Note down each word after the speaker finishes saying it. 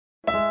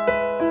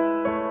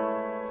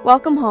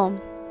Welcome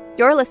home.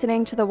 You're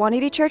listening to the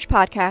 180 Church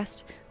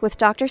Podcast with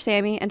Dr.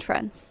 Sammy and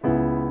friends.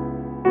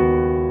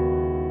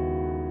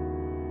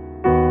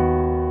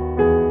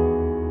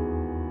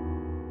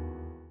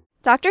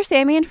 Dr.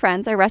 Sammy and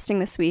friends are resting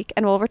this week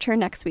and will return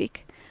next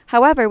week.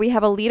 However, we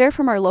have a leader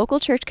from our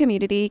local church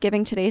community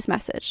giving today's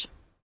message.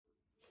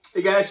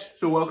 Hey guys,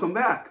 so welcome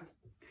back.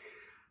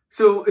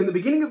 So in the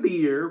beginning of the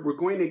year, we're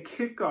going to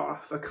kick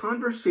off a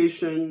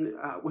conversation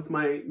with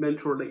my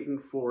mentor, Leighton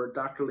Ford,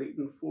 Dr.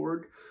 Leighton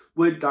Ford,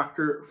 with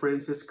Dr.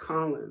 Francis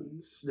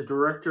Collins, the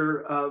director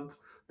of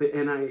the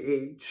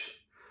NIH.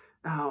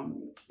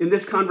 In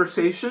this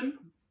conversation,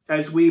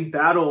 as we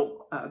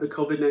battle the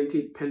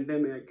COVID-19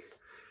 pandemic,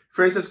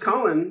 Francis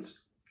Collins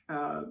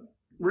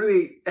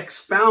really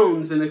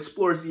expounds and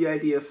explores the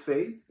idea of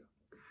faith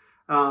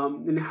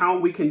and how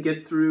we can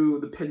get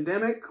through the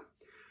pandemic,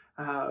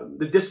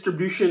 the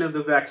distribution of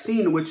the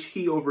vaccine, which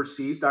he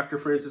oversees. Dr.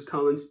 Francis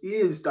Collins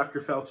is Dr.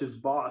 Fauci's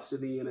boss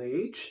in the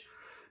NIH.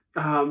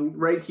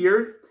 Right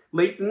here,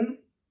 Leighton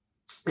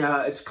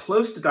is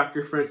close to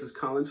Dr. Francis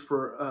Collins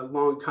for a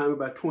long time,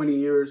 about 20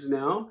 years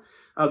now.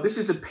 This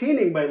is a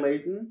painting by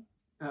Leighton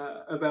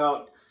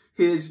about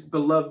his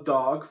beloved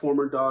dog,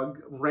 former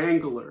dog,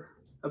 Wrangler,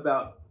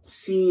 about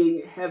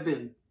seeing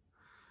heaven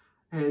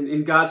and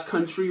in God's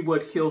country,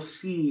 what he'll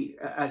see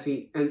as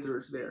he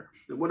enters there.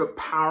 And what a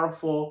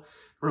powerful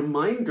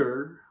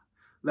reminder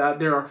that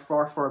there are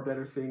far, far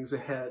better things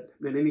ahead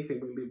than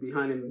anything we leave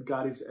behind, and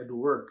God is at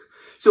work.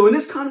 So in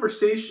this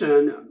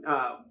conversation,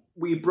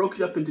 we broke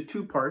it up into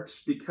two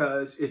parts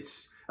because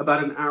it's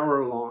about an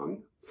hour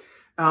long.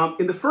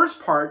 In the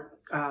first part,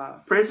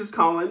 Francis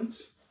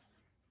Collins,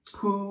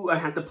 who I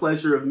had the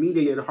pleasure of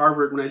meeting at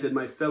Harvard when I did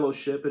my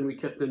fellowship, and we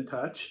kept in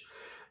touch,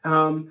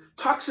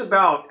 talks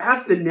about,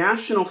 as the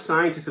national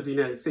scientist of the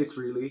United States,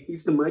 really,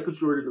 he's the Michael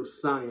Jordan of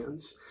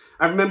science.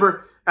 I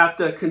remember at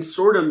the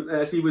consortium,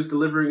 as he was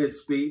delivering his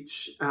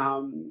speech,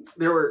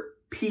 there were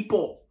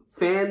people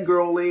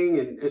fangirling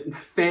and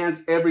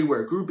fans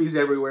everywhere, groupies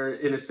everywhere,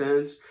 in a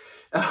sense,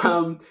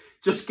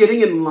 just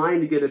getting in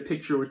line to get a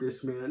picture with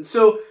this man.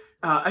 So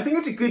I think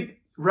it's a good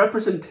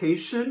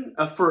representation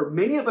for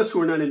many of us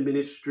who are not in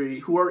ministry,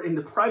 who are in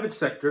the private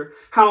sector,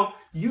 how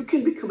you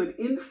can become an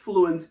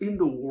influence in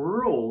the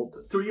world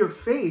through your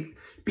faith,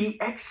 be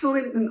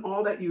excellent in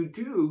all that you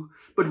do,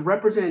 but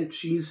represent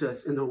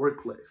Jesus in the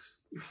workplace.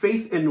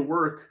 Faith and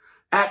work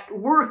at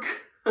work.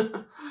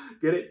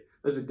 Get it?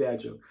 That's a dad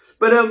joke.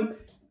 But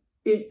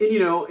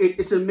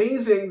it's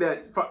amazing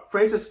that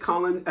Francis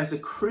Collins, as a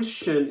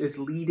Christian, is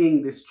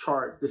leading this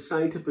charge, the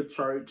scientific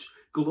charge,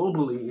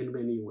 globally in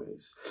many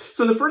ways.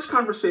 So in the first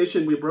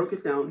conversation, we broke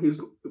it down.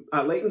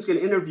 Leighton's going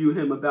to interview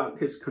him about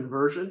his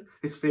conversion,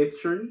 his faith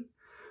journey,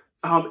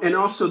 and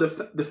also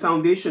the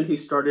foundation he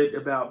started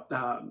about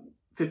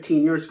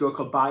 15 years ago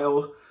called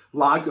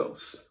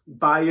BioLogos,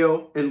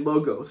 Bio and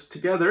Logos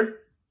together.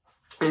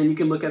 And you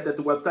can look at that at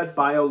the website,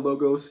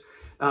 BioLogos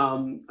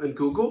on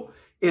Google.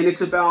 And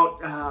it's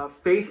about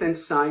faith and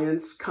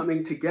science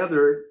coming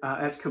together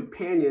as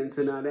companions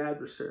and not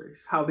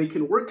adversaries, how they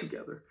can work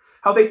together,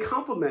 how they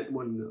complement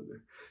one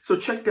another. So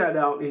check that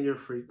out in your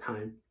free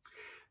time.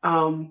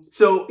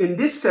 So in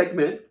this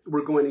segment,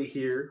 we're going to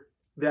hear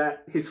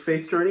that his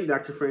faith journey,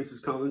 Dr. Francis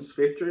Collins'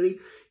 faith journey,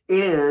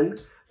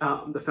 and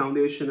the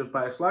foundation of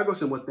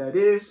BioLogos and what that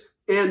is.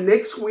 And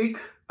next week,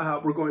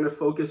 we're going to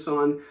focus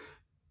on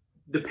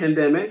the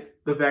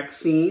pandemic, the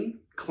vaccine,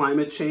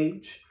 climate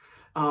change,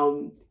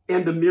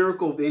 and the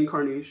miracle of the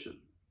incarnation.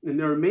 And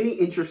there are many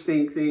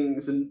interesting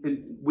things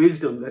and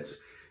wisdom that's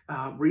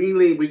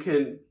really we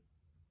can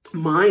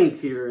mind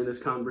here in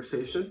this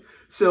conversation.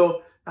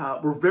 So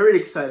we're very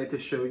excited to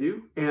show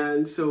you.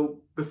 And so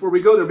before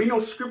we go, there'll be no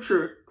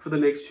scripture for the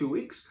next 2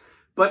 weeks,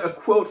 but a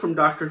quote from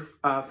Dr.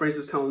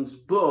 Francis Collins'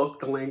 book,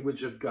 The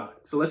Language of God.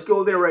 So let's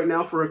go there right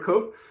now for a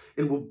quote,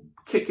 and we'll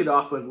kick it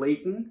off with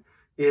Leighton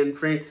and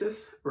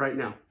Francis right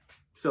now.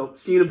 So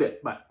see you in a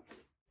bit. Bye.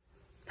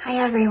 Hi,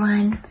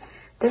 everyone.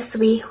 This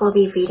week we'll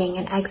be reading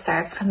an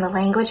excerpt from The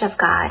Language of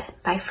God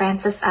by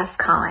Francis S.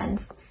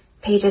 Collins,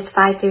 pages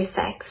 5 through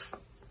 6.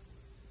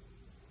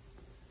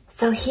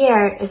 So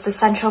here is the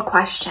central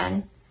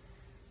question.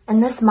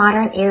 In this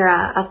modern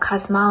era of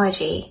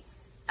cosmology,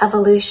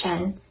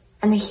 evolution,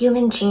 and the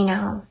human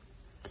genome,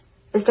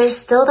 is there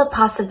still the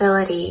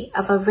possibility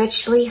of a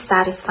richly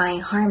satisfying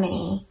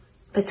harmony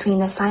between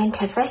the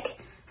scientific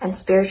and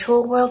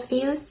spiritual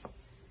worldviews?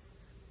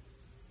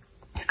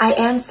 I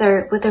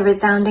answer with a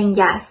resounding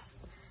yes.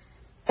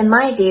 In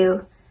my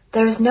view,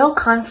 there is no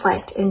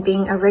conflict in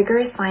being a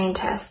rigorous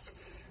scientist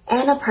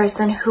and a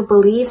person who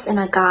believes in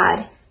a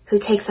God who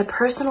takes a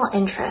personal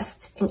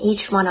interest in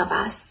each one of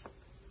us.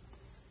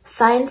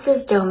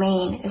 Science's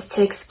domain is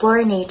to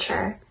explore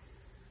nature.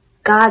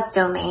 God's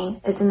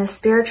domain is in the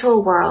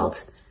spiritual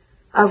world,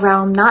 a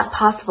realm not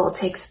possible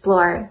to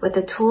explore with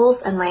the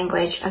tools and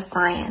language of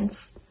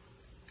science.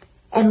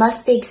 It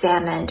must be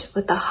examined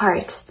with the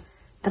heart,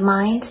 the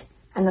mind,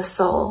 and the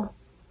soul,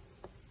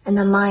 and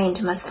the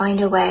mind must find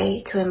a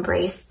way to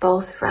embrace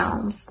both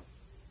realms.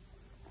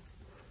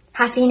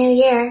 Happy New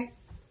Year!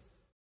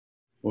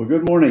 Well,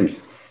 good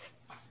morning.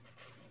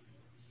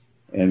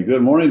 And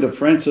good morning to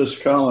Francis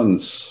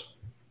Collins.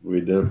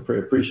 We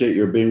appreciate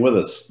your being with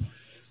us.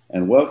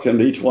 And welcome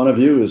to each one of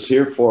you who's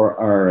here for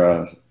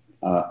our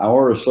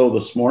hour or so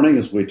this morning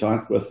as we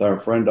talk with our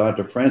friend,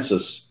 Dr.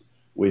 Francis.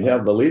 We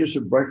have the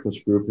Leadership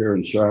Breakfast Group here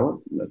in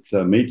Charlotte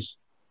that meets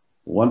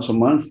once a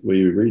month.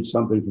 We read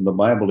something from the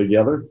Bible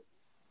together.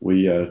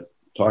 We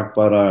talk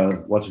about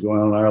what's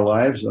going on in our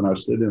lives and our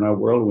city and our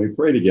world, and we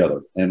pray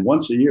together. And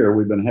once a year,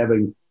 we've been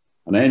having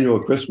an annual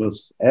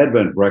Christmas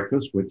Advent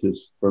breakfast, which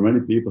is for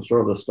many people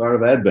sort of the start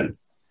of Advent.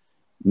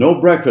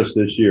 No breakfast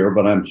this year,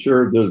 but I'm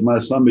sure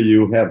some of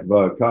you have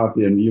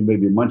coffee and you may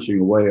be munching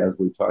away as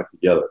we talk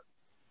together.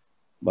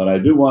 But I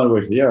do want to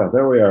wish,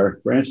 there we are.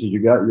 Francis,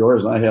 you got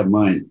yours and I have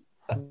mine.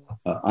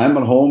 I'm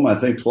at home. I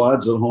think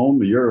Claude's at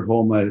home. You're at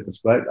home, I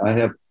expect. I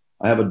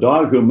have a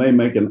dog who may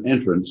make an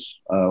entrance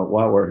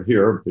while we're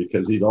here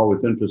because he's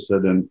always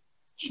interested in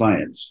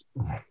science.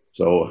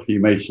 So he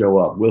may show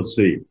up. We'll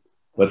see.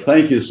 But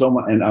thank you so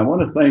much. And I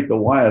want to thank the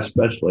Y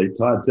especially.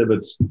 Todd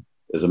Tibbetts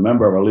is a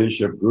member of our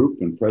leadership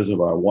group and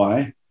president of our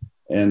Y.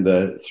 And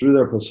through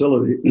their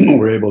facility,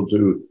 we're able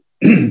to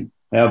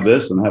have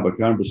this and have a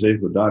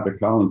conversation with Dr.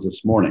 Collins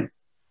this morning.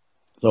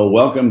 So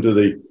welcome to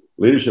the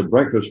Leadership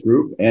Breakfast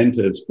Group and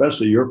to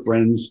especially your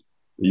friends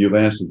that you've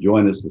asked to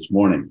join us this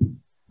morning.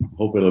 I'm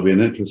sure it'll be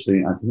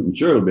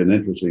an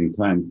interesting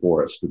time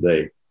for us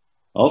today.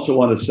 I also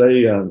want to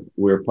say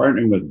we're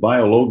partnering with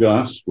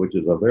BioLogos, which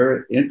is a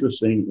very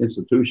interesting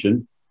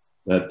institution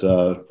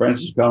that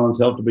Francis Collins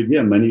helped to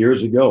begin many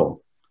years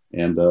ago.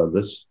 And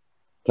this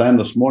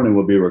morning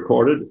will be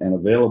recorded and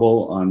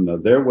available on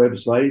their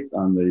website,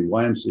 on the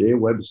YMCA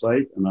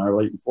website, and our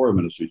Leighton Ford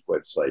Ministries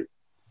website.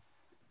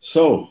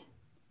 So,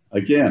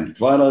 again,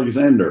 Claude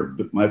Alexander,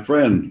 my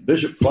friend,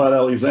 Bishop Claude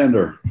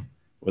Alexander,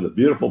 with a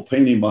beautiful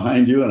painting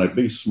behind you and a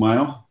big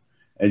smile.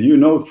 And you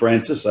know,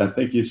 Francis, I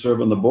think you serve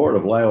on the board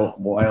of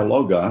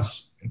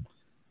BioLogos.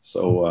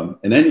 So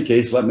in any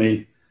case, let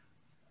me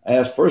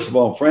ask, first of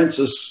all,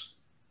 Francis,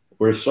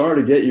 we're sorry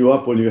to get you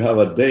up when you have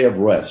a day of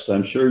rest.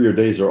 I'm sure your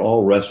days are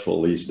all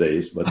restful these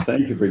days, but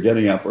thank you for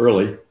getting up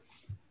early.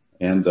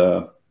 And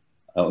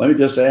let me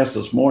just ask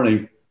this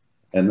morning,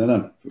 and then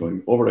I'm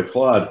going over to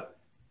Claude.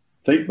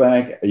 Think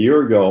back a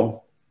year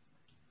ago,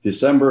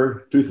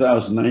 December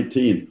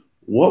 2019.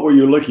 What were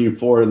you looking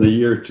for in the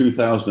year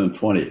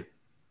 2020?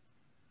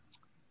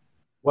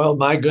 Well,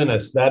 my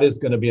goodness, that is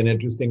going to be an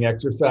interesting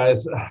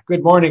exercise.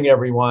 Good morning,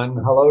 everyone.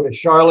 Hello to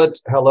Charlotte.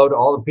 Hello to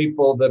all the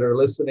people that are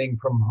listening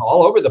from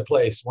all over the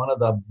place. One of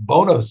the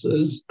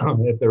bonuses,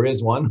 if there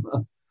is one,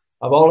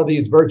 of all of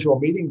these virtual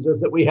meetings is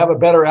that we have a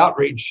better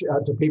outreach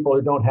to people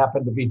who don't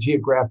happen to be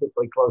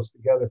geographically close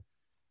together.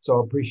 So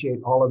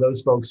appreciate all of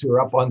those folks who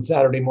are up on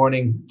Saturday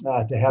morning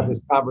to have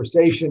this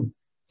conversation,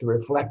 to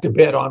reflect a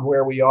bit on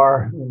where we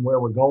are and where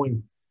we're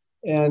going.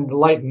 And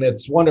Leighton,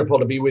 it's wonderful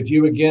to be with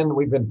you again.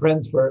 We've been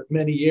friends for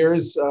many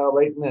years,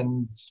 Leighton,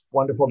 and it's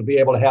wonderful to be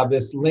able to have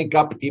this link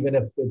up, even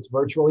if it's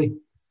virtually.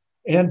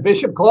 And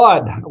Bishop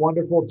Claude,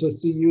 wonderful to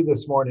see you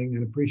this morning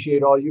and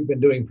appreciate all you've been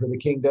doing for the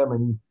kingdom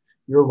and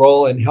your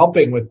role in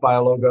helping with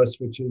BioLogos,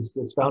 which is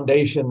this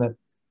foundation that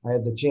I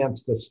had the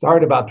chance to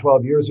start about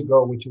 12 years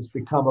ago, which has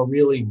become a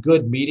really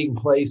good meeting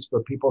place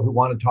for people who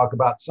want to talk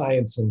about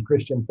science and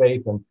Christian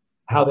faith and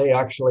how they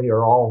actually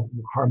are all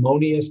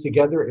harmonious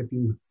together if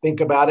you think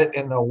about it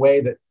in a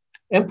way that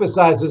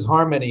emphasizes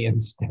harmony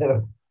instead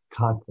of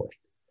conflict.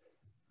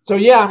 So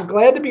yeah, I'm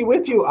glad to be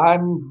with you.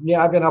 I've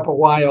been up a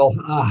while.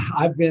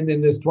 I've been in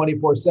this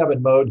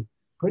 24/7 mode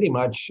pretty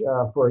much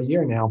for a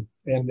year now.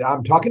 And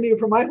I'm talking to you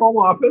from my home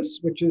office,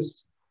 which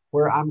is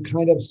where I'm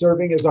kind of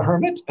serving as a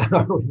hermit,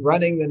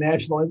 running the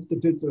National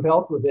Institutes of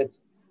Health with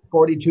its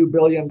 $42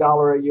 billion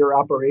a year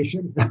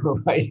operation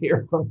right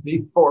here from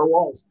these four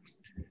walls.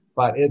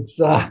 But it's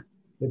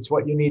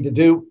what you need to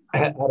do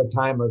at a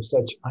time of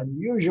such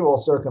unusual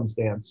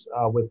circumstance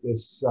with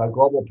this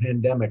global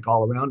pandemic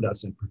all around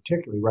us, and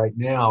particularly right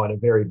now at a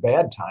very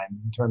bad time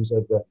in terms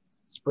of the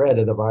spread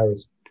of the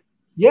virus.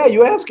 Yeah,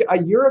 you ask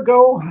a year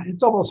ago,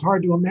 it's almost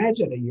hard to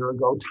imagine a year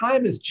ago.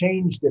 Time has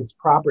changed its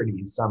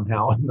properties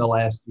somehow in the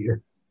last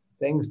year.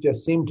 Things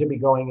just seem to be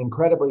going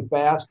incredibly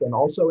fast and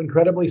also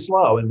incredibly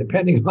slow. And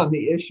depending on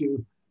the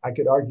issue, I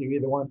could argue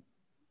either one.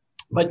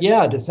 But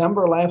yeah,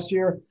 December last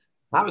year,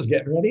 I was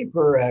getting ready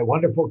for a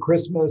wonderful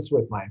Christmas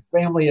with my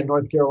family in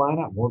North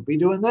Carolina. Won't be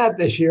doing that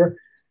this year.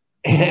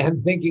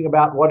 And thinking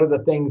about what are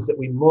the things that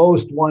we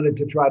most wanted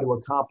to try to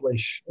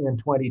accomplish in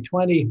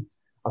 2020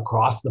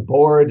 across the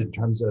board in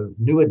terms of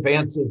new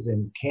advances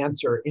in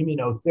cancer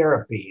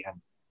immunotherapy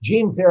and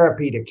gene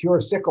therapy to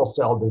cure sickle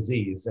cell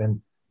disease, and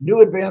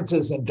new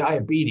advances in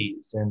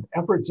diabetes, and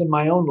efforts in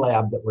my own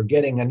lab that were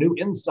getting a new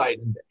insight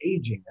into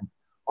aging, and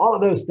all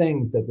of those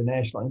things that the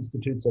National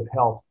Institutes of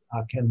Health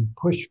can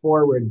push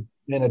forward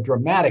in a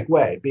dramatic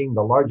way, being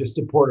the largest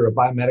supporter of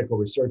biomedical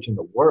research in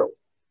the world.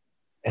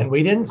 And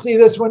we didn't see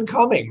this one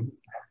coming.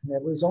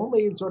 It was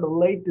only sort of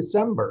late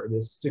December,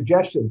 this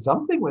suggestion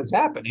something was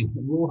happening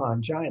in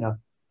Wuhan, China.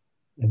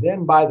 And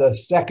then by the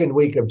second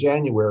week of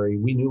January,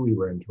 we knew we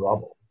were in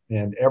trouble.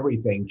 and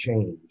everything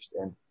changed.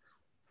 And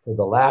for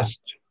the last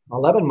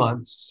 11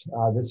 months,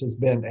 this has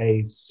been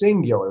a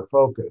singular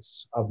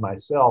focus of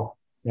myself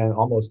and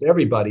almost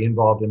everybody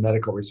involved in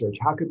medical research.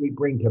 How could we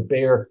bring to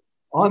bear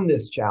on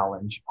this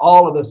challenge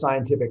all of the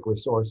scientific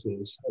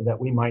resources that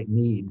we might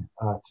need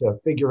to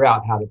figure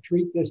out how to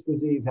treat this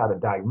disease, how to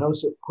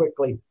diagnose it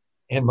quickly,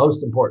 and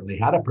most importantly,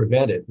 how to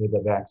prevent it with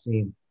a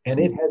vaccine. And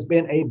it has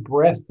been a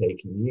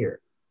breathtaking year.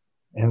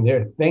 And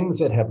there are things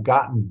that have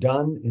gotten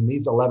done in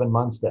these 11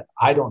 months that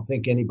I don't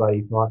think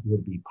anybody thought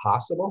would be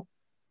possible.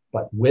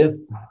 But with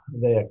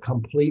the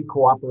complete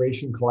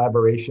cooperation,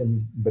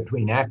 collaboration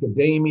between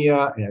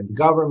academia and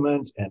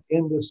government and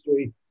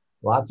industry,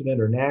 lots of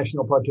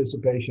international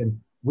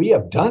participation, we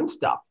have done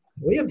stuff.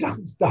 We have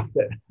done stuff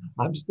that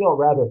I'm still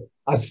rather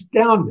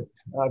astounded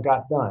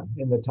got done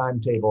in the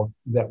timetable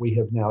that we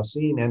have now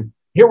seen. And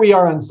here we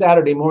are on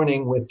Saturday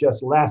morning with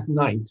just last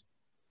night,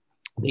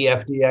 the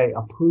FDA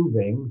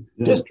approving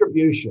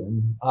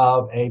distribution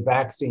of a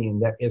vaccine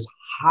that is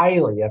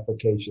highly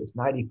efficacious,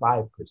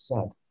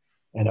 95%,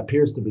 and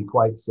appears to be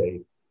quite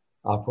safe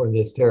for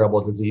this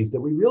terrible disease that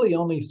we really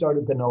only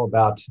started to know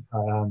about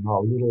a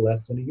little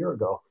less than a year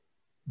ago.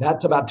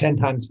 That's about 10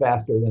 times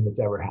faster than it's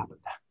ever happened.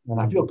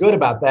 And I feel good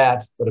about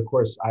that. But of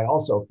course, I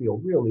also feel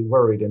really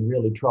worried and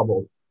really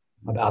troubled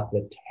about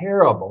the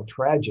terrible,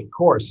 tragic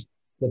course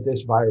that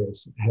this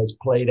virus has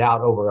played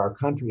out over our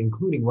country,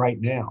 including right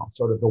now.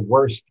 Sort of the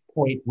worst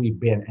point we've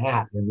been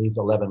at in these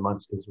 11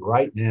 months is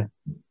right now,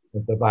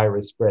 with the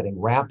virus spreading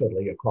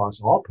rapidly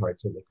across all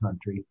parts of the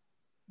country.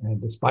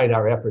 And despite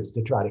our efforts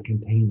to try to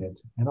contain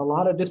it, and a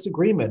lot of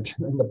disagreement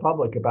in the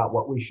public about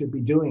what we should be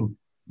doing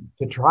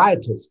to try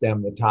to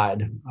stem the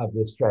tide of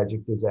this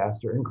tragic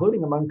disaster,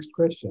 including amongst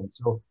Christians.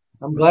 So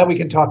I'm glad we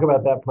can talk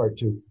about that part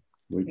too.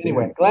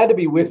 Anyway, glad to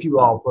be with you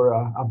all for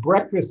a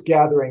breakfast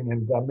gathering,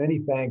 and many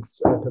thanks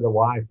to the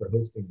Y for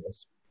hosting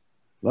this.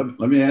 Let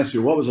me ask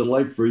you, what was it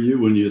like for you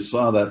when you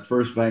saw that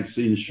first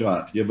vaccine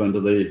shot given to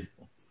the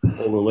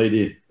older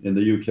lady in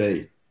the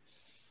UK?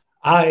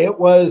 It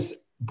was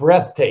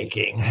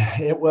breathtaking.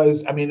 It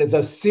was, I mean, it's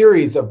a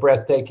series of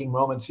breathtaking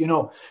moments. You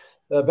know,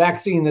 the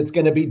vaccine that's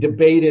going to be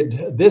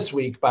debated this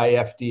week by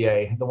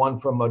FDA, the one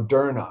from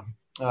Moderna,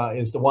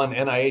 is the one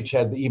NIH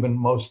had the even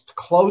most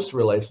close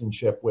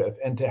relationship with.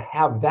 And to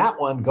have that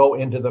one go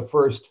into the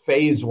first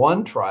phase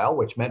 1 trial,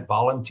 which meant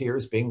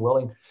volunteers being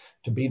willing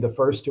to be the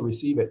first to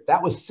receive it,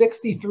 that was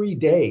 63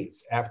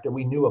 days after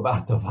we knew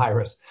about the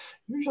virus.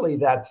 Usually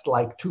that's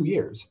like 2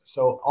 years.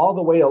 So all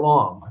the way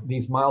along,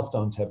 these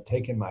milestones have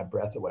taken my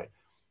breath away.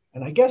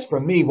 And I guess for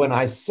me, when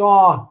I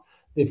saw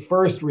the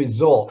first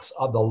results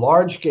of the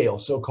large-scale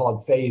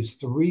so-called phase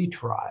 3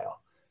 trial,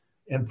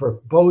 and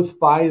for both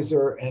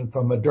Pfizer and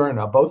for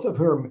Moderna, both of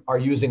whom are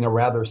using a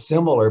rather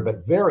similar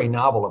but very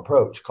novel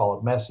approach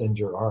called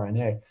messenger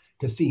RNA,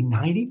 to see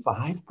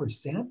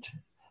 95%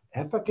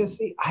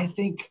 efficacy, I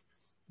think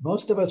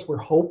most of us were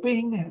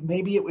hoping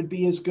maybe it would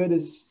be as good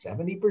as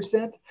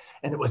 70%,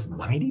 and it was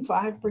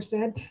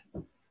 95%.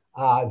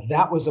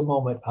 That was a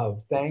moment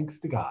of thanks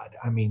to God.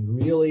 I mean,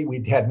 really,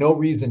 we had no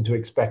reason to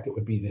expect it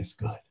would be this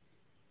good.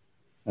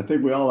 I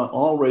think we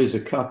all raise a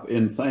cup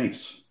in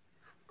thanks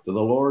to the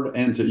Lord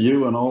and to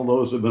you and all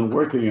those who have been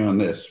working on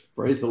this.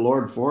 Praise the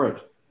Lord for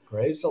it.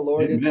 Praise the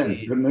Lord. Amen.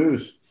 Indeed. Good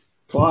news.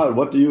 Claude,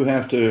 what do you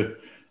have to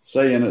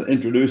say in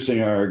introducing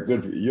your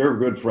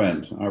good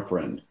friend, our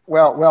friend?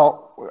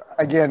 Well,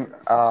 again,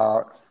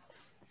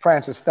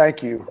 Francis,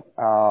 thank you.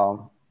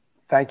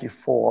 Thank you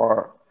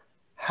for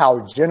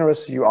how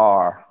generous you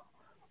are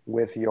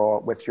with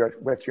your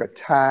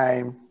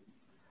time,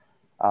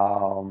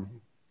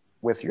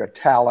 with your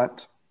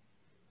talent,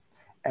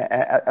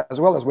 as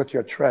well as with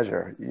your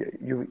treasure.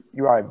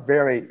 You are a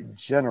very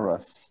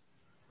generous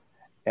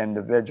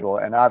individual,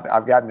 and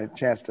I've gotten a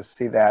chance to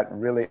see that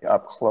really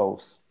up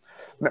close.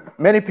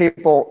 Many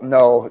people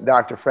know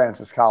Dr.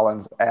 Francis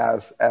Collins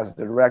as the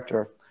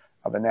director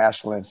of the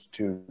National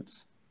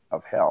Institutes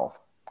of Health.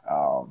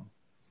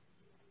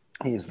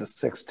 He's the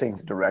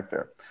 16th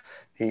director.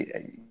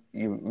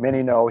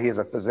 Many know he is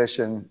a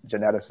physician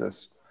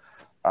geneticist,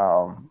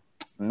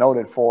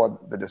 noted for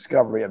the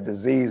discovery of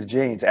disease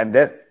genes, and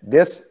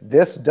this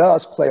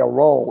does play a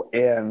role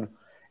in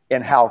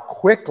how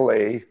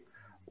quickly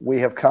we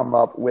have come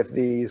up with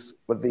these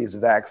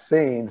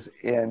vaccines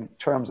in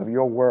terms of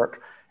your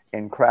work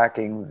in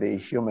cracking the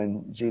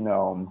human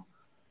genome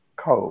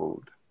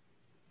code.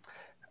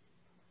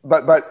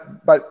 But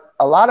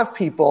a lot of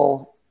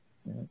people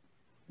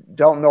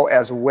don't know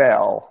as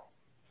well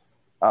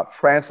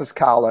Francis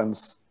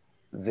Collins,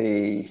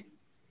 the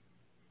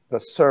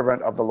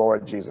servant of the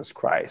Lord Jesus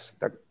Christ,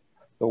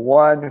 the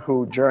one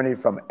who journeyed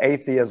from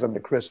atheism to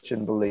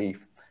Christian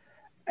belief,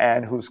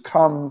 and who's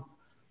come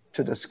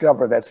to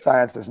discover that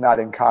science is not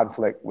in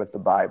conflict with the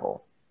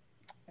Bible,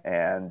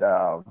 and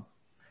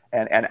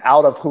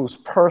out of whose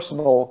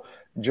personal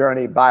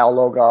journey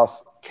BioLogos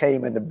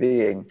came into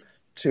being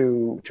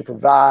to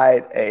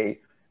provide a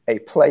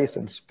place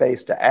and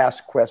space to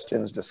ask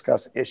questions,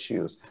 discuss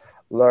issues,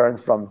 learn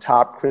from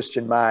top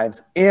Christian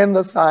minds in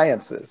the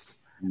sciences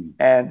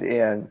and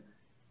in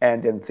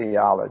and in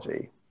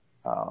theology.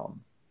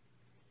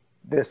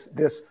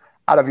 This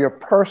out of your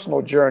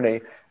personal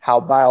journey, how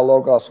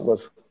BioLogos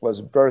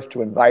was birthed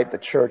to invite the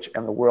church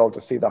and the world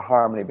to see the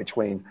harmony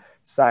between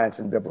science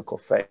and biblical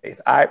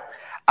faith. I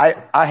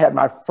had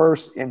my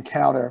first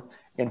encounter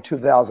in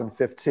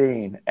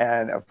 2015,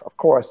 and of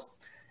course,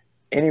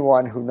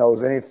 anyone who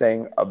knows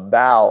anything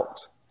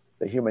about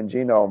the Human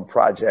Genome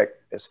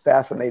Project is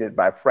fascinated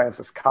by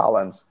Francis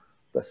Collins,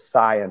 the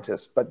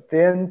scientist. But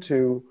then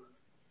to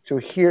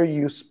hear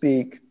you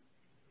speak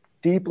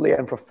deeply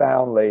and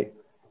profoundly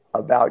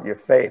about your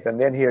faith, and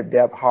then hear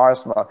Deb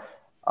Haarsma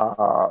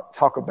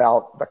talk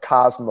about the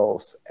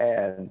cosmos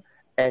and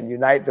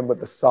unite them with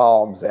the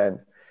Psalms, and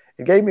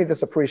it gave me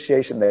this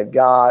appreciation that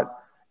God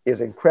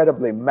is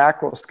incredibly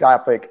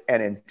macroscopic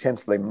and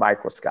intensely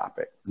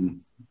microscopic.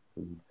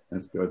 Mm-hmm.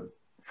 That's good.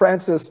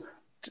 Francis,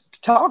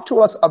 talk to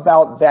us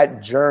about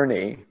that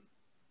journey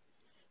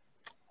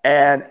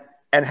and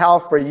how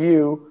for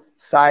you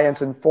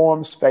science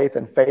informs faith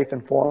and faith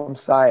informs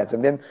science,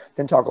 and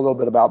then talk a little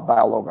bit about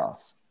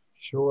BioLogos.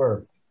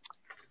 Sure.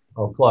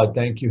 Oh, Claude,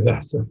 thank you.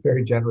 That's a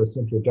very generous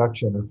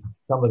introduction of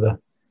some of the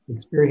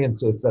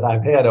experiences that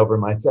I've had over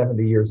my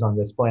 70 years on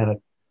this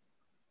planet.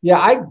 Yeah,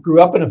 I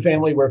grew up in a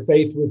family where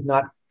faith was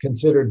not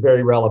considered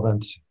very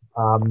relevant.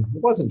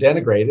 It wasn't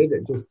denigrated.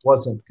 It just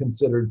wasn't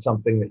considered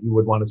something that you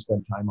would want to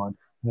spend time on.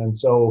 And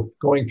so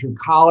going through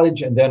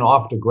college and then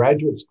off to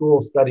graduate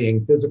school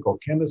studying physical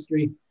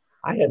chemistry,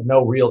 I had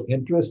no real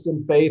interest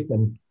in faith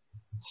and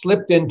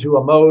slipped into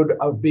a mode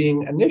of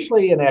being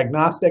initially an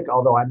agnostic,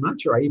 although I'm not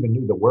sure I even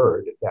knew the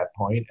word at that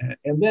point.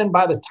 And then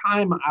by the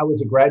time I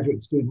was a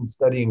graduate student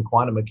studying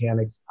quantum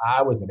mechanics,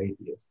 I was an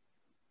atheist.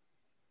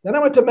 Then I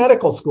went to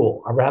medical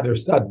school, a rather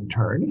sudden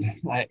turn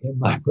in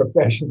my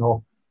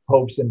professional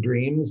hopes and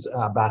dreams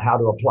about how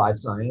to apply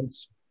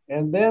science.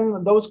 And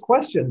then those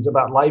questions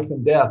about life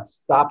and death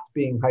stopped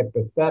being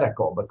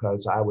hypothetical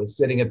because I was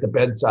sitting at the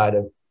bedside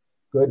of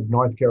good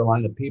North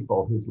Carolina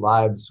people whose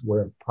lives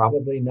were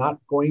probably not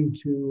going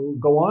to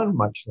go on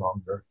much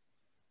longer.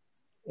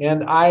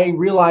 And I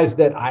realized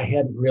that I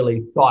hadn't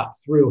really thought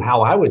through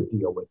how I would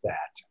deal with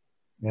that.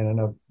 And in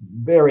a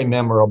very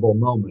memorable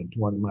moment,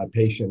 one of my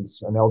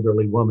patients, an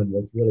elderly woman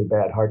with really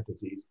bad heart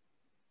disease,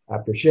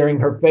 after sharing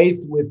her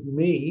faith with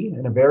me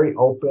in a very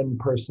open,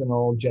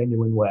 personal,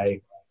 genuine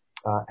way,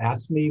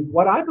 asked me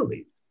what I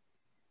believed.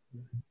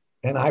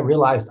 And I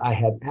realized I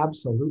had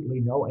absolutely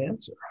no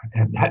answer.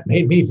 And that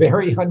made me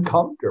very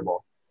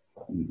uncomfortable.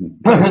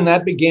 And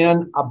that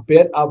began a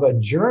bit of a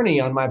journey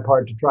on my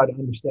part to try to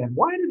understand,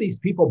 why do these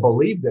people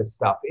believe this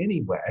stuff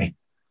anyway?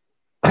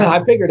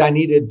 I figured I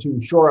needed to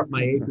shore up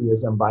my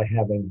atheism by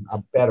having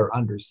a better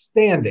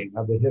understanding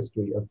of the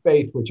history of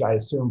faith, which I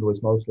assumed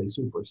was mostly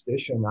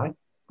superstition. I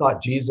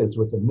thought Jesus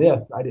was a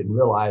myth. I didn't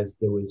realize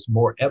there was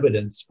more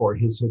evidence for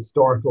his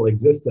historical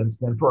existence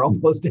than for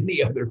almost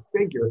any other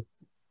figure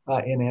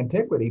in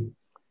antiquity.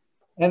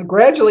 And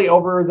gradually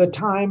over the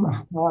time,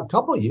 a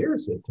couple of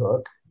years it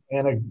took,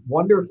 and a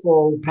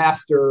wonderful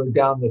pastor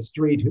down the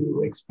street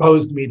who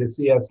exposed me to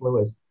C.S.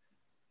 Lewis,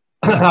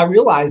 I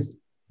realized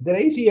that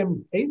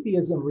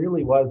atheism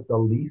really was the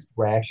least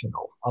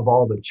rational of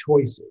all the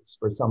choices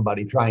for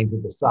somebody trying to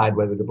decide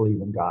whether to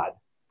believe in God.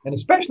 And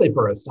especially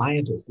for a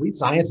scientist, we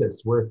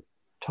scientists were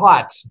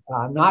taught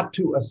not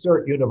to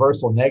assert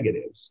universal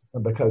negatives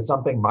because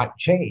something might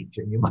change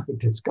and you might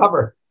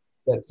discover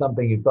that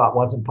something you thought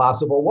wasn't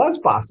possible was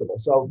possible.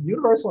 So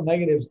universal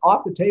negatives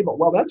off the table.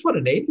 Well, that's what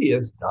an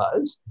atheist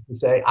does, is to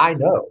say, I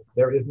know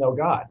there is no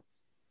God.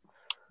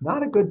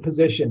 Not a good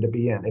position to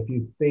be in if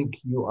you think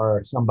you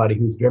are somebody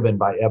who's driven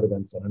by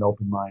evidence and an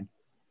open mind.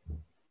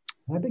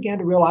 I began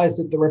to realize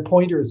that there were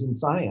pointers in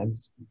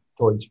science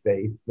towards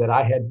faith that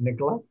I had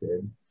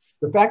neglected.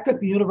 The fact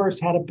that the universe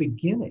had a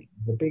beginning,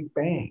 the Big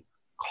Bang,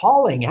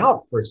 calling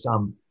out for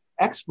some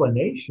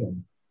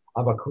explanation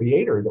of a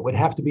creator that would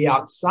have to be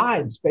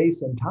outside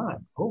space and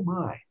time. Oh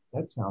my,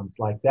 that sounds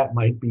like that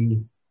might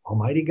be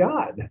Almighty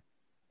God.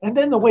 And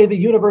then the way the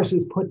universe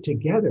is put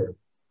together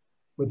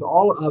with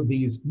all of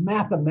these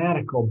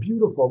mathematical,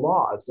 beautiful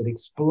laws that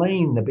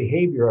explain the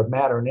behavior of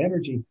matter and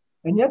energy,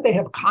 and yet they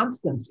have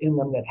constants in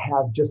them that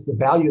have just the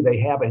value they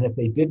have, and if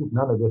they didn't,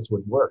 none of this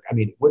would work. I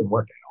mean, it wouldn't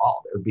work at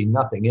all. There would be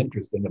nothing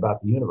interesting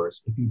about the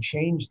universe if you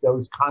change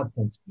those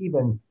constants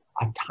even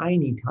a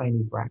tiny,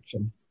 tiny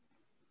fraction.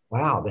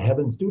 Wow, the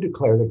heavens do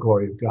declare the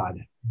glory of God.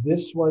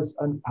 This was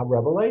a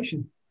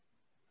revelation.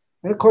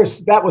 And of course,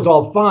 that was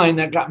all fine.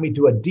 That got me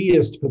to a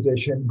deist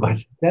position. But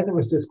then there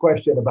was this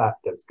question about,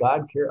 does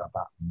God care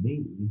about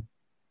me?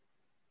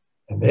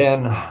 And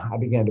then I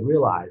began to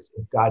realize,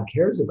 if God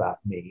cares about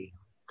me,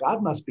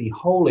 God must be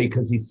holy,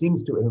 because he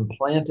seems to have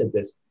implanted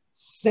this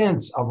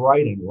sense of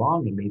right and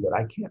wrong in me that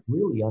I can't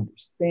really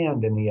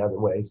understand in the other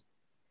ways.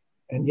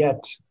 And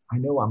yet I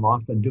know I'm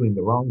often doing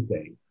the wrong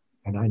thing.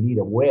 And I need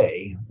a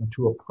way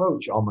to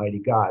approach Almighty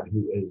God,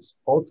 who is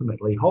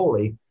ultimately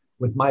holy,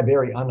 with my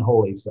very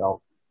unholy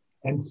self.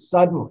 And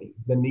suddenly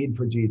the need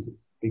for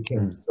Jesus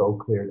became so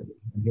clear to me.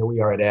 And here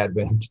we are at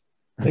Advent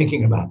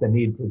thinking about the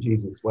need for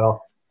Jesus.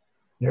 Well,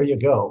 there you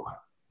go.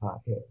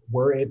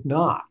 Were it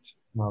not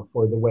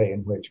for the way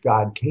in which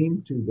God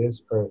came to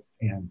this earth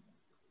and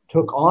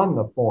took on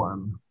the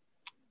form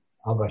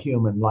of a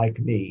human like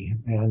me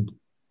and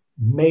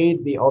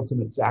made the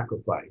ultimate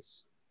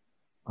sacrifice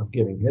of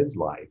giving his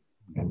life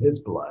and his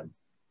blood,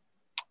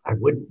 I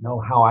wouldn't know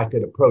how I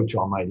could approach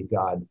Almighty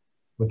God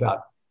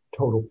without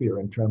total fear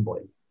and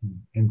trembling.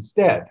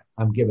 Instead,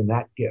 I'm given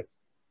that gift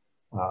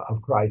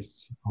of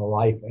Christ's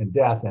life and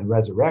death and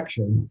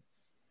resurrection,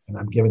 and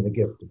I'm given the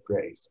gift of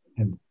grace.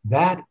 And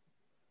that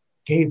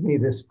gave me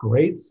this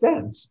great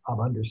sense of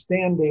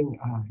understanding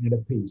and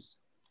of peace.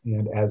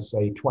 And as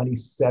a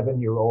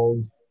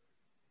 27-year-old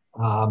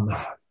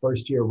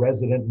first-year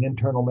resident in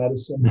internal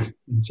medicine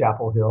in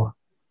Chapel Hill,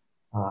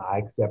 I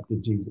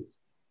accepted Jesus.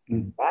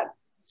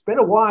 It's been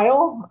a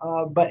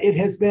while, but it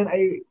has been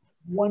a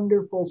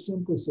wonderful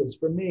synthesis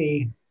for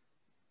me,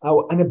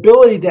 an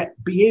ability to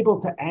be able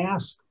to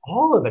ask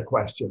all of the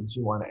questions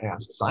you want to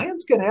ask.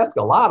 Science can ask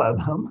a lot of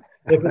them.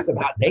 If it's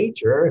about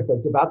nature, if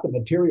it's about the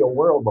material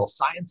world, well,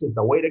 science is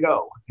the way to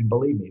go. And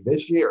believe me,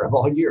 this year of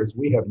all years,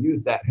 we have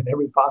used that in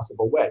every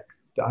possible way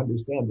to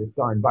understand this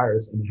darn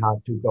virus and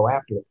how to go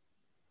after it.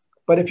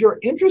 But if you're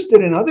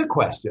interested in other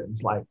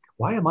questions like,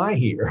 why am I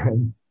here?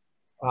 And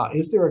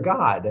is there a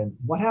God? And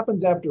what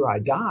happens after I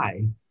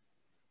die?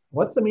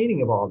 What's the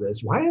meaning of all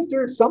this? Why is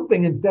there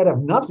something instead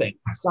of nothing?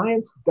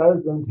 Science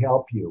doesn't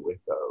help you with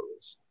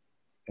those.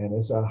 And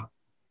as a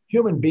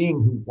human being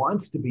who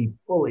wants to be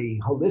fully,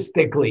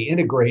 holistically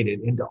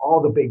integrated into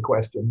all the big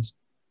questions,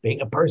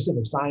 being a person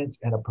of science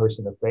and a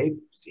person of faith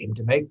seem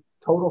to make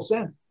total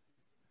sense.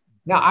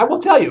 Now, I will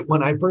tell you,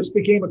 when I first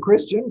became a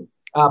Christian,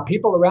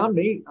 people around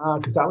me,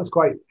 because I was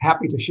quite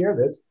happy to share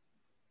this,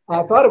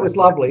 thought it was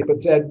lovely,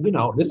 but said,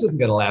 this isn't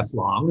going to last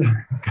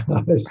long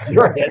because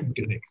your head's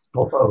going to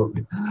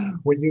explode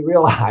when you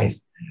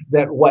realize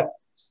that what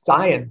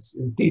science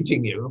is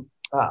teaching you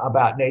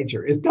about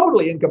nature is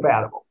totally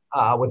incompatible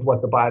with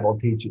what the Bible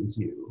teaches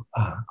you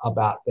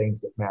about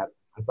things that matter.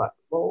 I thought,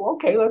 well,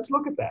 okay, let's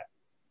look at that.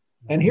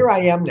 And here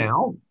I am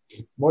now,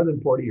 more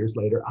than 40 years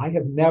later. I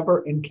have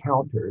never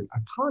encountered a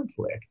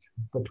conflict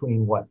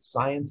between what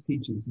science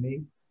teaches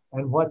me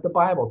and what the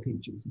Bible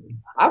teaches me.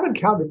 I've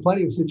encountered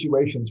plenty of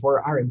situations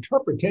where our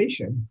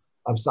interpretation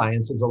of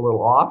science is a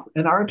little off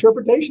and our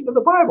interpretation of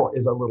the Bible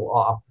is a little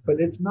off, but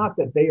it's not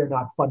that they are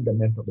not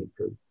fundamentally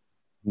true.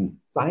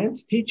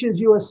 Science teaches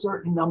you a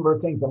certain number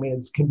of things. I mean,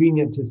 it's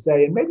convenient to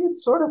say, and maybe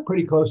it's sort of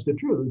pretty close to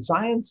true.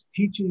 Science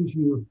teaches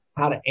you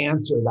how to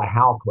answer the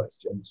how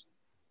questions,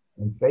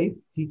 and faith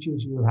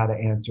teaches you how to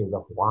answer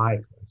the why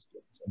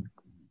questions. And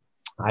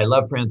I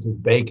love Francis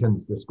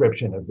Bacon's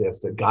description of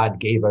this, that God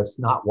gave us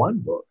not one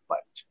book, but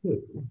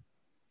two.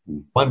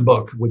 One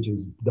book, which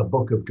is the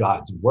book of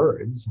God's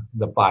words,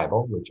 the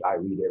Bible, which I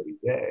read every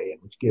day,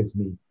 and which gives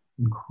me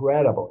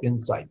incredible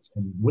insights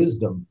and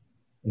wisdom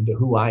into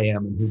who I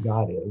am and who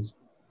God is.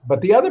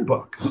 But the other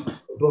book, the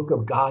book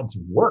of God's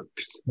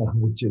works,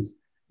 which is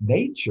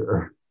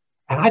nature.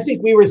 And I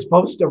think we were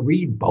supposed to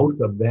read both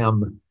of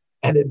them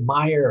and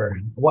admire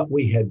what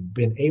we had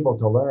been able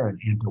to learn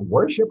and to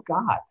worship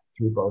God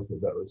through both of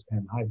those.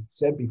 And I've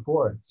said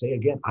before, say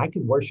again, I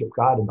can worship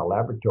God in the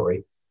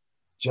laboratory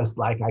just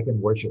like I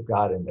can worship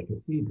God in the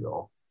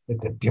cathedral.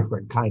 It's a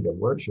different kind of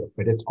worship,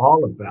 but it's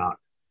all about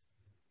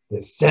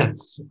this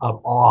sense of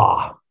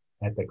awe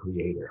at the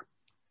Creator.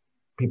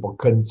 People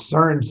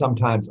concerned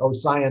sometimes,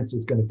 science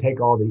is going to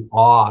take all the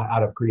awe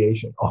out of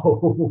creation.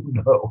 Oh,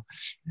 no,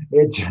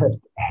 it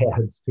just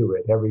adds to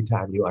it every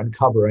time you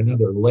uncover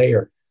another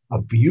layer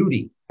of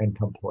beauty and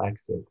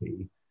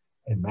complexity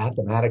and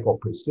mathematical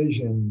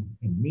precision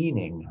and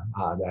meaning.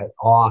 That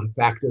awe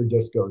factor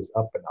just goes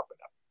up and up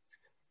and up.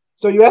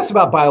 So you asked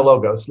about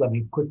BioLogos. Let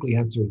me quickly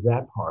answer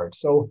that part.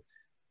 So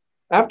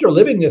after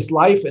living this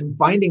life and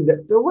finding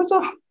that there was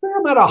a fair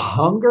amount of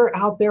hunger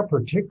out there,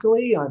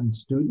 particularly on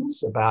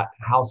students, about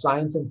how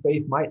science and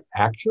faith might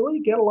actually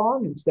get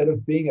along instead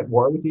of being at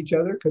war with each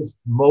other, because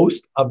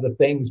most of the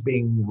things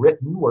being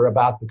written were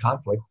about the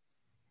conflict,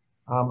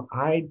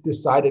 I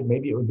decided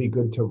maybe it would be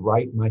good to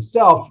write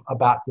myself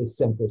about this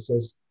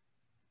synthesis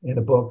in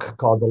a book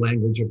called The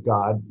Language of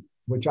God,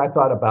 which I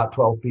thought about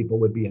 12 people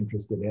would be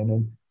interested in.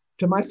 And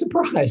to my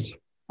surprise,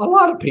 a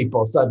lot of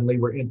people suddenly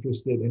were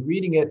interested in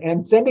reading it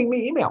and sending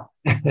me email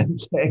and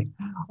saying,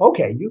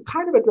 okay, you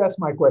kind of addressed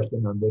my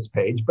question on this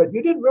page, but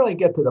you didn't really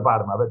get to the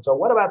bottom of it. So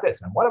what about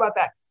this? And what about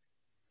that?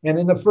 And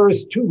in the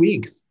first 2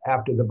 weeks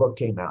after the book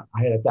came out,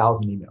 I had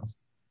 1,000 emails.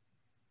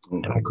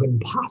 And I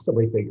couldn't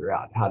possibly figure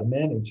out how to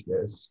manage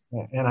this.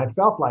 And I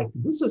felt like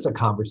this is a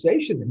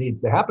conversation that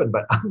needs to happen,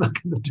 but I'm not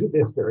going to do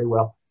this very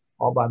well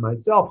all by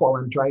myself while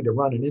I'm trying to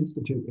run an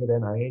institute at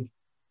NIH.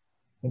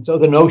 And so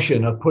the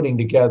notion of putting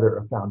together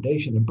a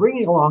foundation and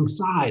bringing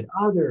alongside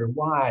other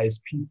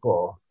wise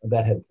people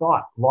that had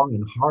thought long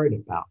and hard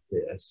about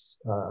this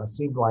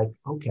seemed like,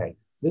 okay,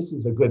 this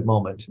is a good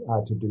moment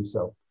to do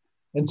so.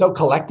 And so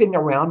collecting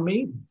around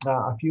me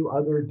a few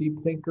other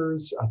deep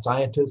thinkers,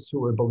 scientists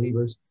who were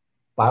believers,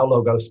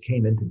 BioLogos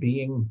came into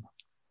being.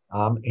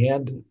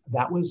 And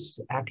that was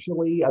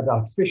actually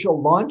the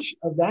official launch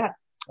of that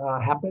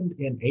happened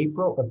in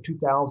April of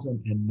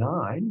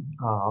 2009,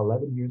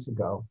 11 years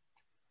ago.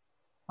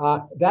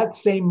 That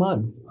same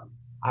month,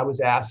 I was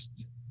asked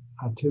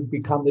to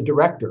become the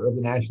director of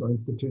the National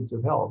Institutes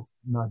of Health,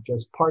 not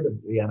just part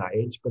of the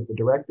NIH, but the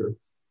director.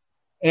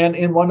 And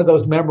in one of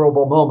those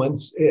memorable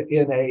moments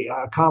in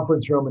a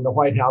conference room in the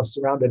White House,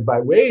 surrounded by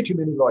way too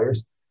many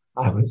lawyers,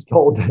 I was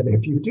told that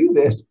if you do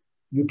this,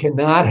 you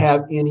cannot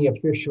have any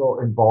official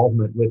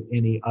involvement with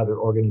any other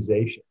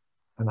organization.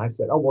 And I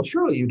said, oh, well,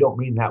 surely you don't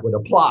mean that would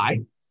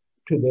apply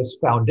to this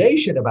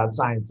foundation about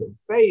science and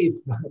faith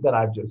that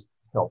I've just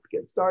helped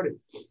get started.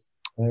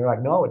 And they're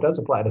like, no, it does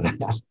apply to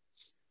that.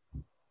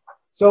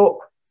 So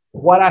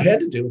what I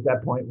had to do at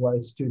that point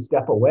was to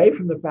step away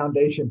from the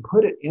foundation,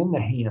 put it in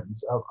the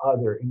hands of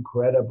other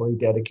incredibly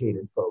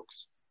dedicated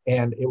folks.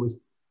 And it was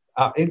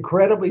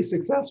incredibly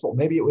successful.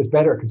 Maybe it was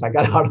better because I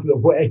got out of the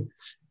way.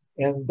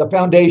 And the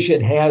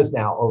foundation has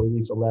now, over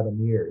these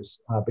 11 years,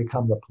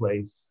 become the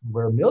place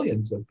where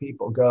millions of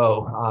people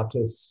go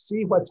to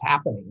see what's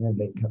happening. And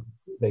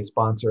they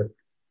sponsor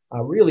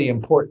really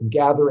important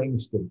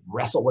gatherings to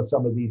wrestle with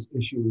some of these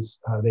issues.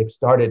 They've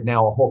started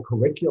now a whole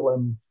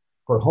curriculum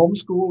for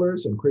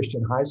homeschoolers and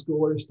Christian high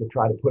schoolers to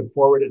try to put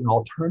forward an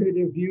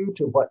alternative view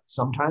to what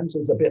sometimes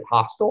is a bit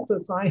hostile to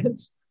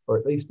science, or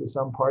at least to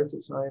some parts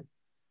of science.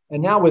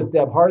 And now with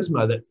Deb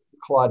Harzma, that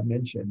Claude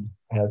mentioned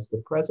as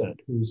the president,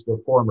 who's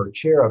the former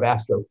chair of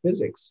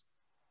astrophysics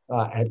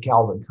at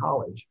Calvin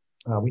College,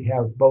 we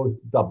have both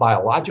the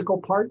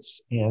biological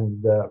parts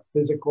and the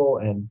physical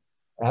and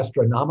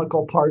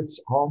astronomical parts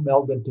all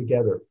melded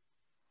together.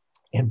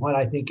 And what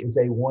I think is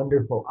a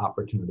wonderful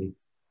opportunity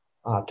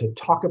to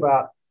talk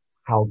about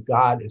how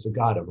God is a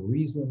God of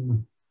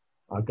reason,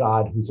 a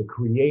God who's a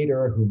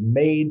creator, who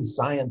made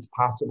science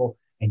possible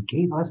and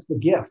gave us the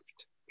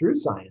gift through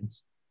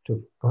science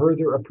to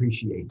further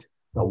appreciate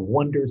the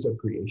wonders of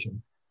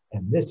creation.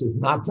 And this is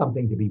not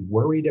something to be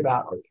worried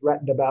about or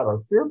threatened about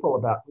or fearful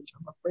about, which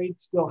I'm afraid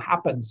still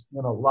happens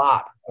in a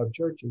lot of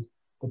churches,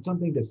 but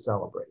something to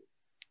celebrate.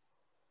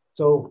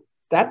 So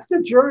that's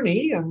the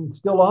journey, and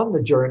still on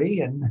the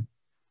journey. And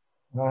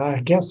I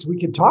guess we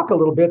could talk a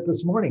little bit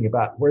this morning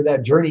about where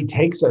that journey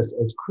takes us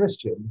as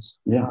Christians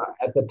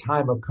at the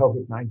time of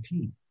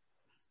COVID-19.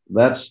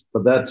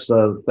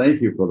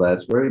 Thank you for that.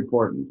 It's very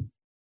important.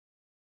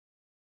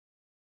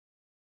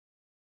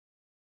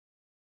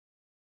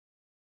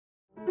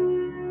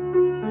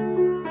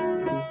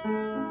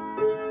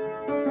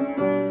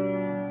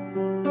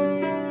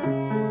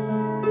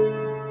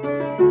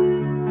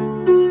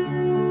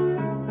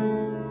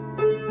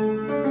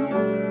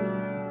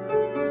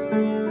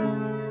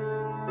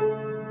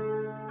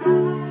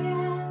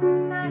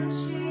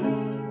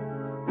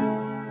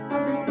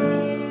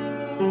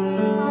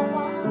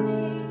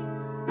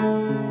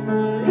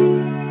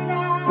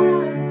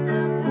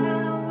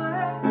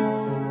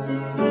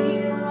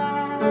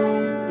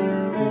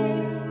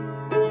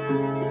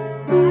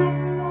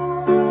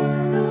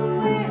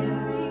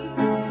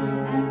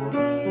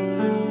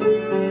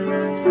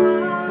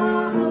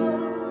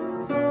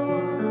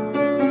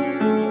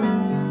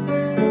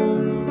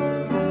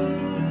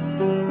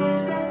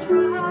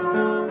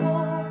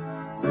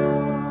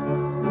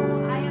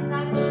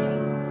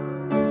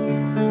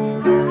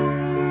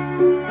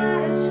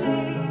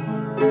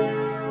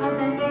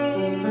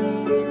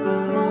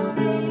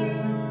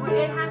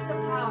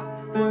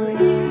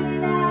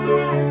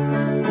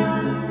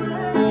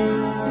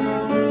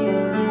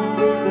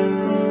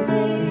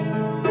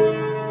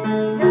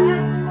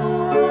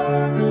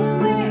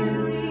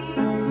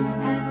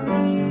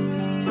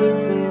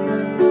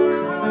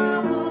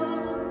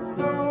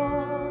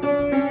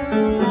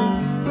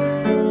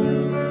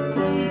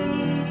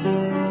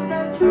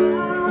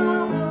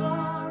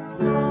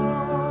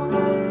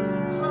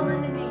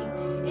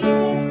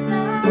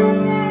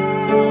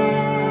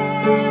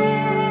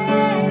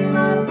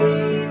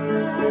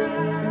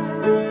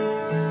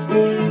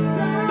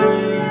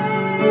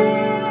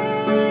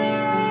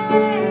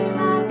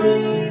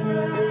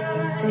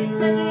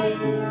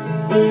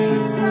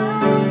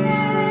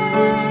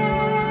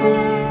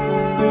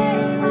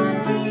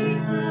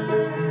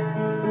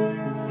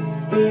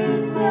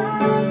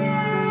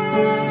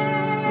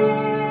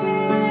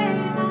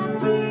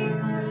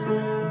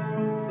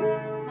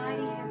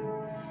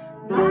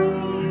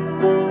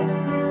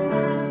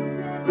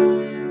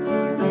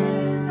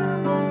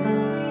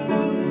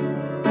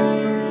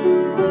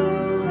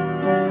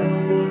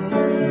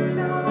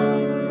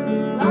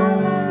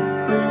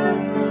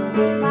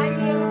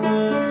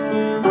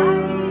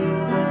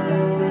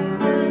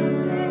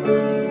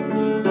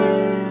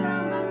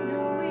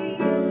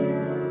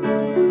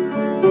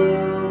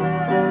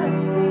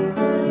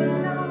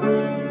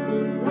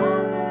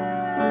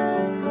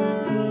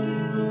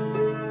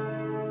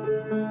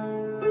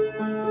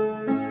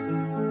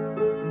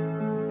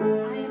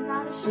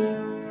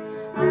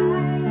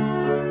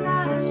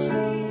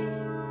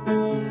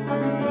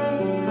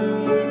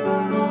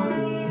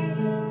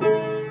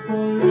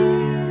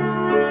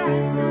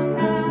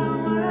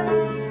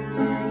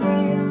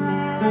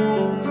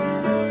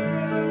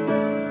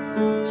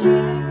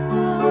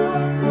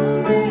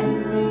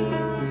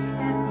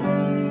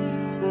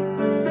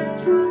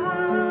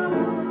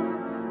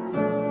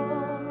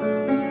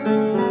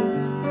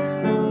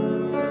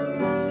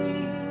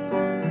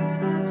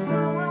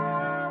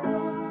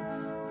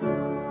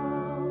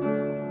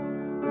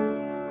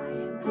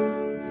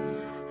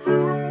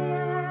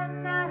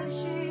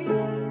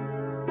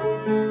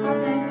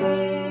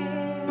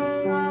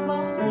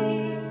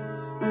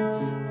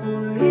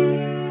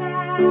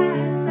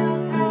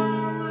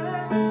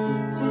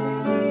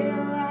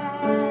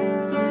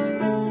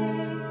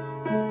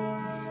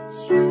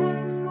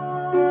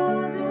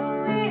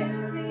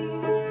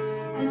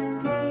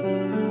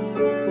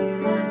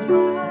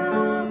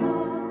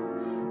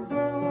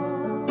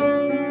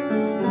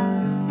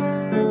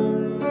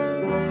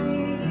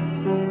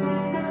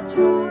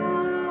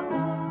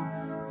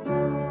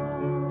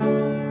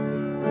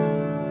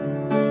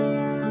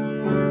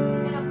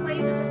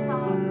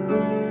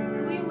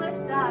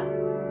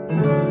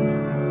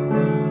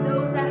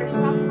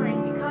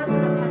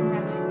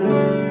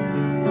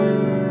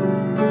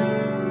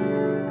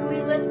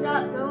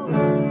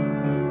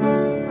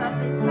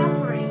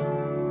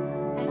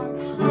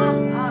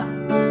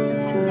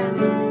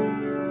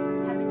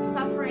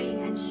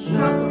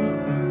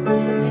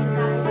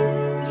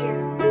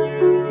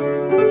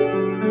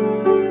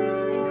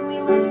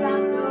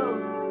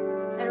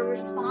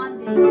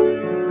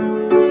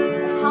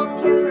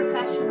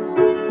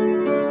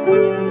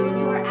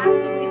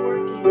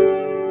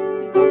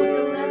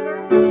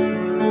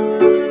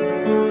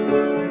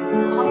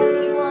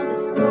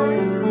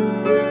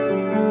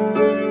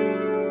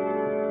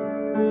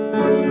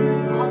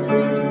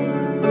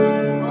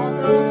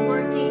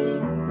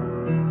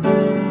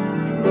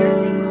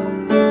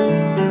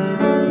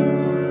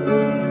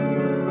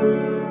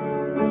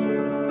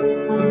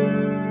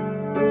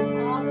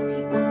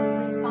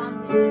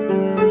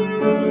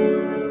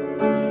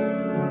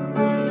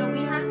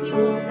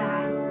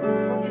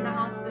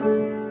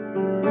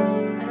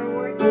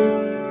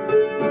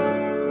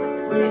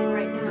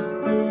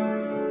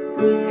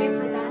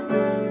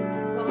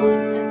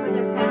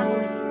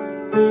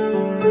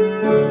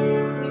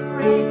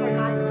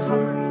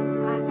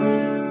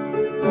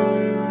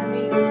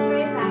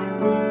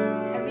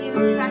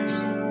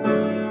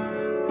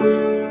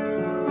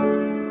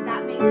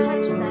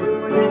 touch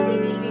them or that they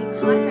may be in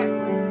contact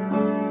with,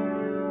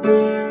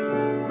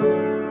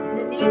 in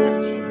the name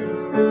of Jesus,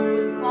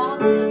 would fall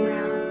to the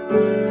ground,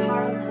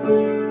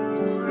 powerless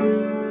to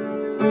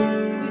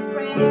harm. We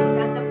pray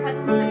that the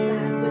presence of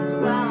God would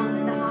dwell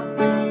in the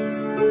hospitals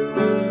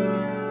and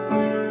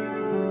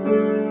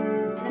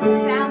in the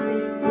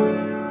families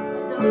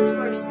of those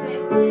who are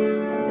sick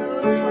and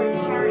those who are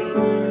caring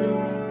for the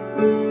sick.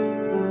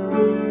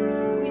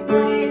 We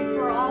pray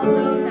for all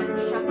those that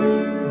are struggling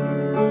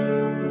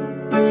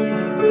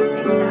with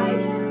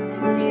anxiety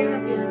and fear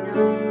of the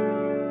unknown.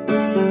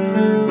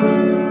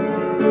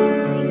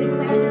 We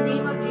declare the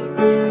name of Jesus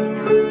right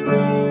now.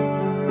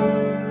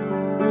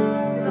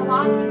 There's a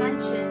lot to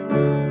mention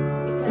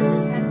because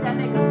this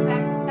pandemic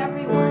affects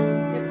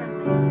everyone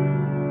differently.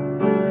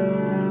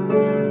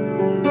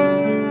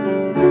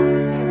 Let's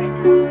pray right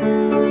now.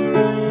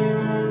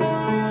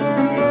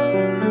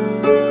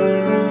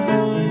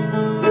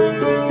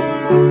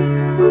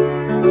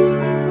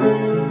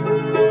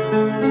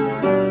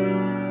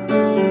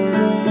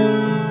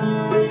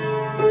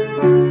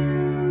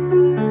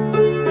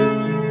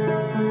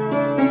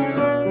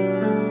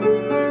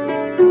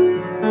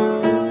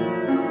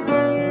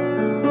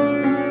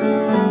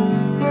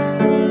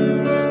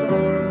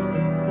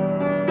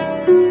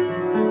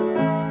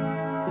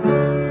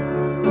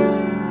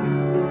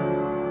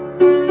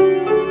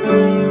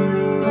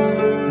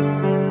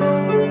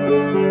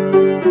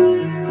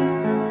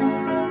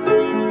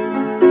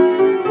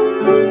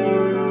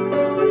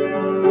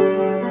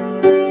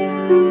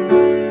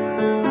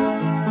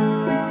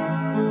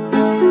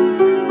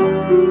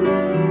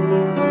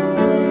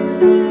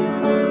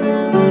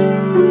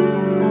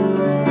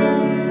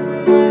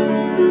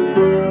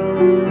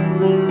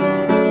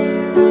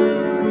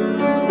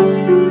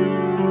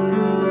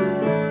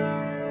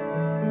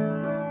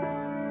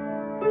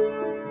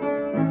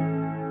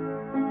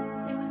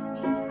 Sing with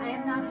me. I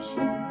am not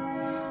ashamed.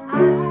 I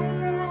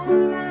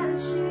am not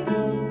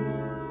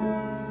ashamed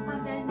of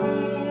the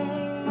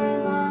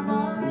name of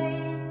all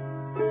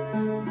names,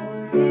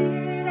 for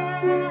it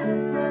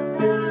has the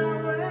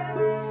power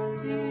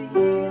to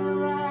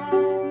heal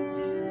and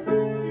to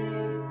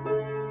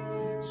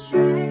save.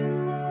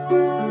 Strength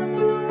for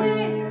the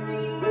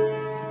weary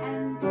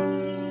and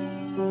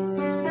peace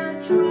to the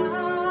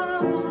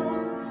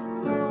troubled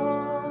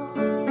soul.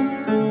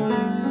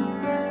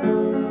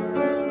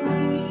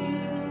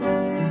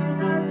 Peace to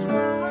the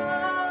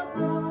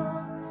troubled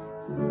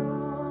soul.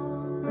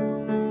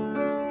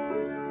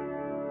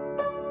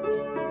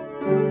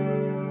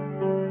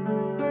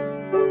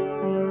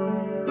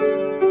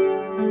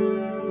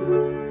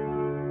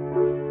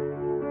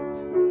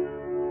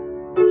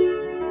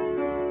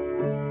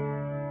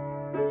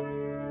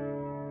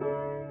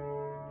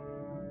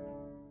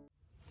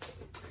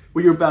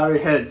 Will you bow your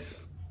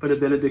heads for the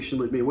benediction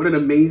with me? What an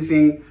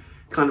amazing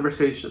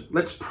conversation.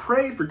 Let's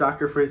pray for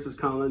Dr. Francis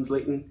Collins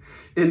Leighton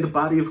in the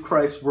body of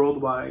Christ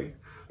worldwide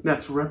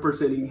that's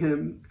representing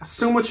him.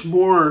 So much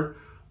more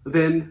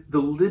than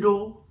the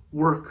little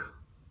work,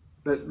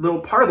 that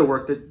little part of the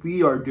work that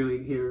we are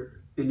doing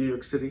here in New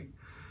York City,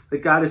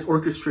 that God is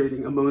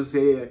orchestrating a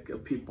mosaic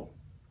of people.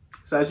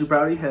 So as you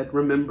bow your head,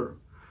 remember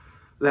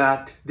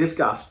that this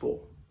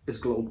gospel is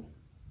global.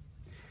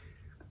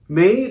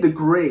 May the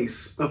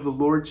grace of the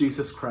Lord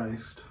Jesus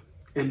Christ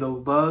and the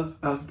love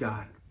of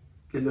God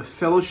and the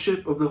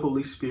fellowship of the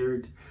Holy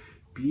Spirit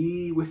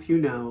be with you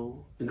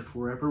now and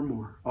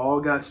forevermore. All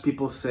God's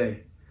people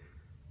say,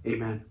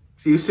 amen.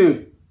 See you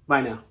soon.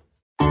 Bye now.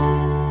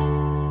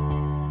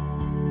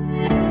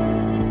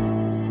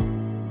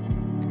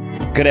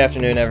 Good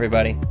afternoon,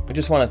 everybody. I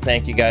just want to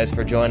thank you guys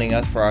for joining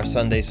us for our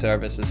Sunday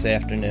service this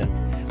afternoon.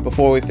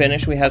 Before we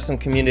finish, we have some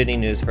community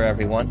news for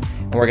everyone,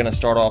 and we're going to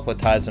start off with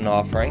tithes and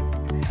offering.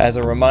 As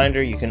a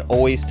reminder, you can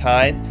always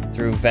tithe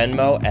through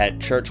Venmo at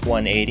Church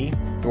 180,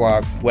 through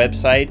our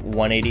website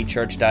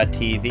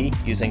 180church.tv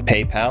using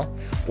PayPal,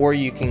 or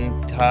you can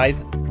tithe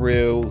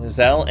through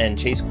Zelle and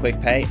Chase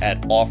QuickPay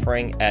at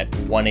offering at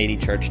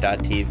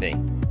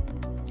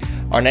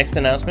 180church.tv. Our next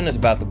announcement is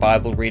about the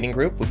Bible Reading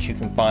Group, which you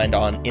can find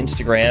on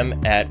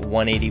Instagram at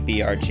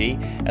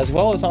 180BRG, as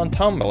well as on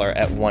Tumblr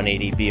at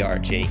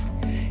 180BRG.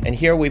 And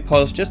here we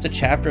post just a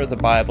chapter of the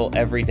Bible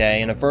every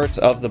day and a verse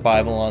of the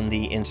Bible on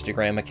the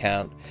Instagram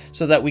account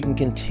so that we can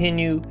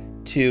continue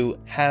to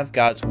have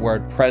God's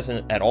Word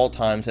present at all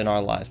times in our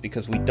lives,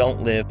 because we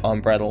don't live on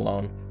bread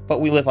alone,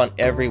 but we live on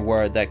every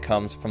word that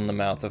comes from the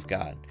mouth of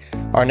God.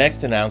 Our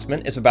next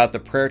announcement is about the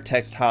prayer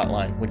text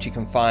hotline, which you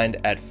can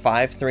find at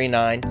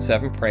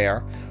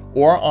 539-7-PRAYER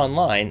or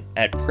online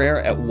at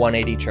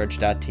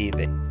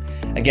prayer@180church.tv.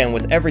 Again,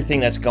 with everything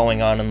that's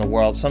going on in the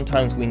world,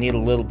 sometimes we need a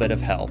little bit of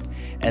help,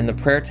 and the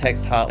prayer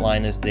text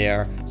hotline is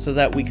there so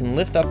that we can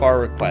lift up our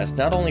requests,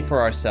 not only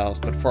for ourselves,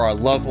 but for our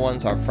loved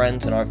ones, our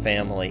friends, and our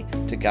family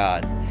to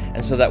God,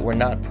 and so that we're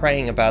not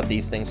praying about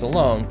these things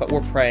alone, but we're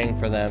praying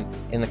for them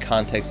in the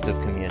context of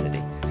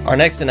community. Our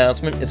next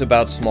announcement is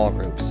about small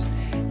groups.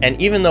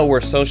 And even though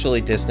we're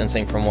socially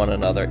distancing from one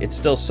another, it's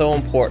still so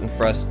important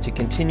for us to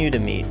continue to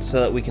meet so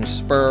that we can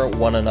spur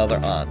one another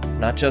on,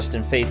 not just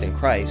in faith in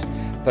Christ,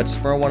 but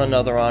spur one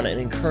another on and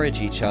encourage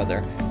each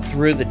other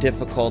through the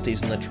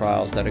difficulties and the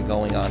trials that are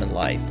going on in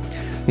life.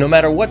 No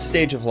matter what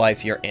stage of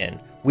life you're in,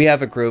 we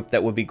have a group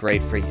that would be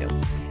great for you.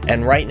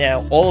 And right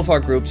now, all of our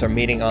groups are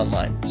meeting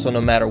online. So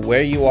no matter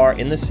where you are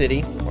in the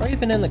city or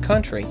even in the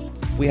country,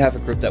 we have a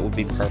group that would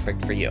be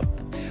perfect for you.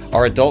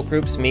 Our adult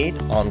groups meet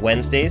on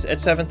Wednesdays at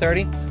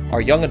 7:30.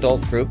 Our young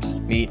adult groups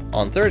meet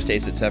on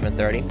Thursdays at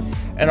 7:30.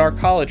 And our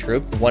college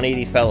group, the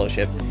 180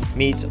 Fellowship,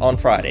 meets on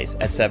Fridays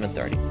at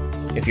 7:30.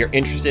 If you're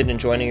interested in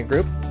joining a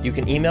group, you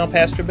can email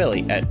Pastor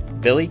Billy at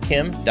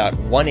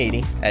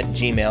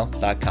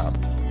billykim.180@gmail.com.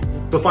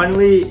 So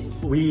finally,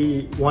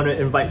 we want to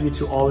invite you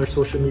to all our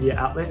social media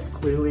outlets.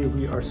 Clearly,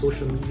 we are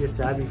social media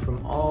savvy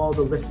from all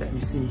the lists that you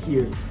see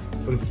here,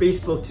 from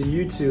Facebook to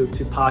YouTube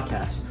to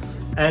podcasts.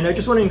 And I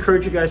just want to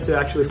encourage you guys to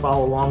actually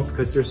follow along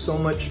because there's so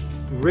much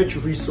rich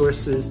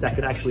resources that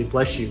could actually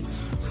bless you.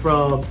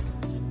 From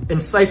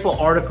insightful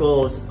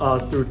articles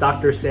through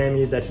Dr.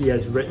 Sammy that he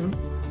has written,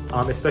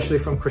 especially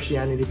from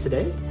Christianity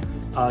Today,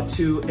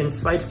 to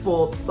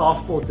insightful,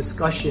 thoughtful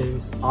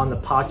discussions on the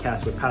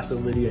podcast with Pastor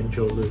Lydia and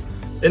Joe Lou.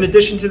 In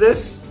addition to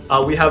this,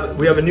 we have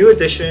a new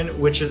addition,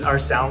 which is our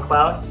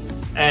SoundCloud,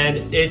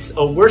 and it's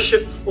a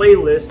worship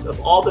playlist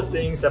of all the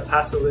things that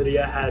Pastor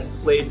Lydia has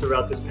played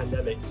throughout this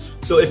pandemic.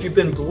 So if you've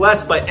been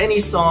blessed by any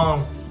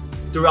song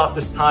throughout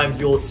this time,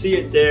 you'll see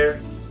it there.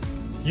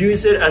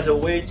 Use it as a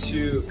way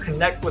to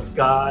connect with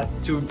God,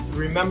 to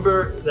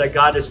remember that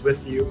God is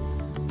with you,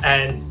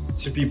 and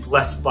to be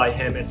blessed by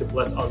Him and to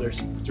bless others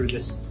through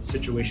this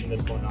situation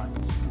that's going on.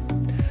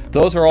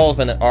 Those are all of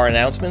our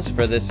announcements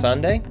for this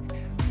Sunday.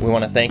 We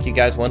want to thank you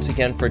guys once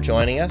again for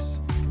joining us,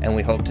 and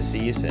we hope to see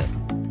you soon.